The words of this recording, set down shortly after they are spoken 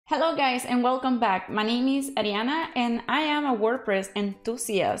Hello guys and welcome back. My name is Ariana and I am a WordPress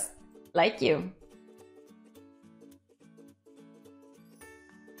enthusiast like you.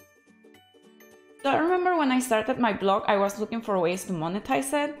 So I remember when I started my blog, I was looking for ways to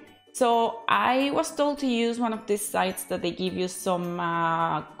monetize it. So I was told to use one of these sites that they give you some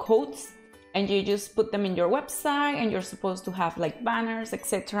codes and you just put them in your website and you're supposed to have like banners,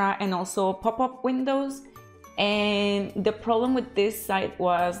 etc. and also pop-up windows. And the problem with this site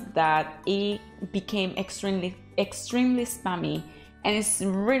was that it became extremely spammy, and it's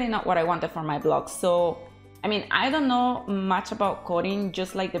really not what I wanted for my blog. So I mean, I don't know much about coding,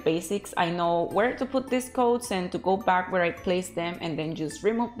 just like the basics. I know where to put these codes and to go back where I placed them and then just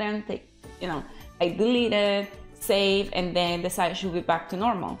remove them, I delete it, save, and then the site should be back to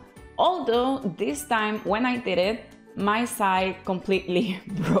normal. Although this time when I did it, my site completely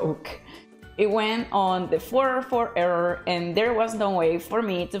broke. It went on the 404 error and there was no way for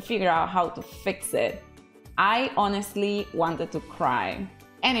me to figure out how to fix it. I honestly wanted to cry.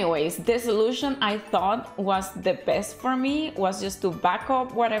 Anyways, the solution I thought was the best for me was just to back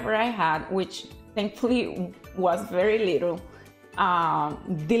up whatever I had, which thankfully was very little,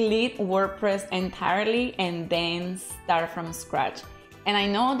 delete WordPress entirely and then start from scratch. And I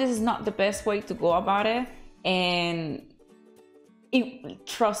know this is not the best way to go about it, and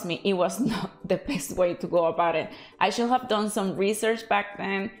trust me, it was not the best way to go about it. I should have done some research back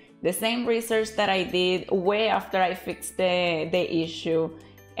then, the same research that I did way after I fixed the issue.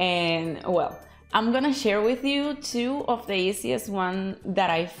 And well, I'm gonna share with you two of the easiest ones that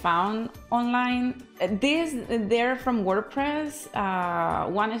I found online. They're from WordPress.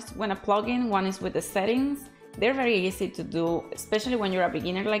 One is when a plugin, one is with the settings. They're very easy to do, especially when you're a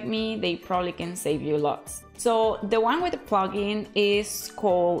beginner like me. They probably can save you lots. So the one with the plugin is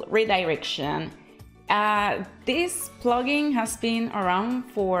called Redirection. This plugin has been around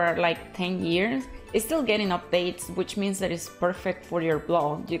for like 10 years. It's still getting updates, which means that it's perfect for your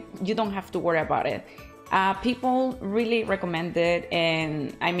blog. You don't have to worry about it. People really recommend it,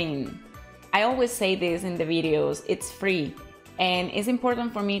 and I mean, I always say this in the videos, it's free. And it's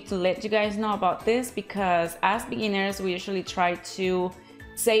important for me to let you guys know about this because as beginners, we usually try to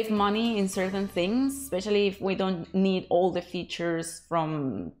save money in certain things, especially if we don't need all the features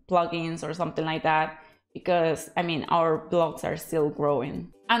from plugins or something like that, because I mean, our blogs are still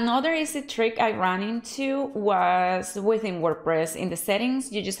growing. Another easy trick I ran into was within WordPress. In the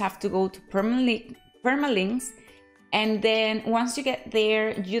settings, you just have to go to permalinks. And then once you get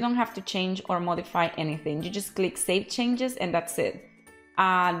there, you don't have to change or modify anything. You just click save changes and that's it.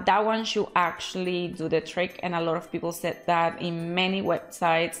 That one should actually do the trick. And a lot of people said that in many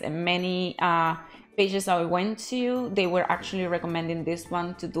websites and many pages I went to, they were actually recommending this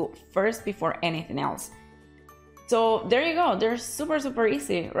one to do first before anything else. So there you go. They're super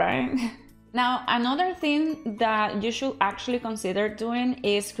easy, right? Now, another thing that you should actually consider doing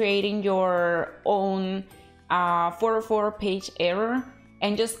is creating your own 404 page error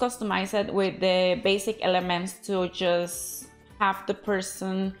and just customize it with the basic elements to just have the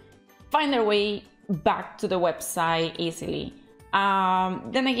person find their way back to the website easily.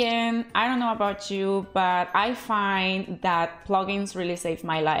 Then again, I don't know about you, but I find that plugins really save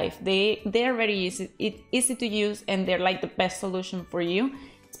my life. They're very easy to use, and they're like the best solution for you,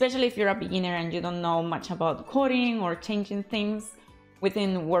 especially if you're a beginner and you don't know much about coding or changing things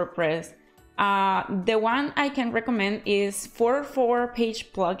within WordPress. The one I can recommend is 404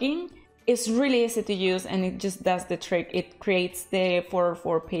 page plugin. It's really easy to use and it just does the trick. It creates the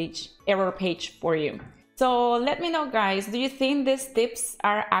 404 page error page for you. So let me know, guys, do you think these tips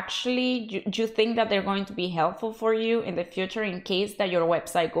are actually, do you think that they're going to be helpful for you in the future in case that your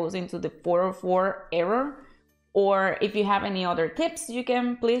website goes into the 404 error? Or if you have any other tips, you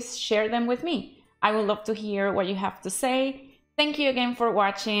can please share them with me. I would love to hear what you have to say. Thank you again for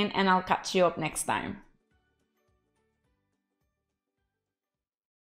watching, and I'll catch you up next time.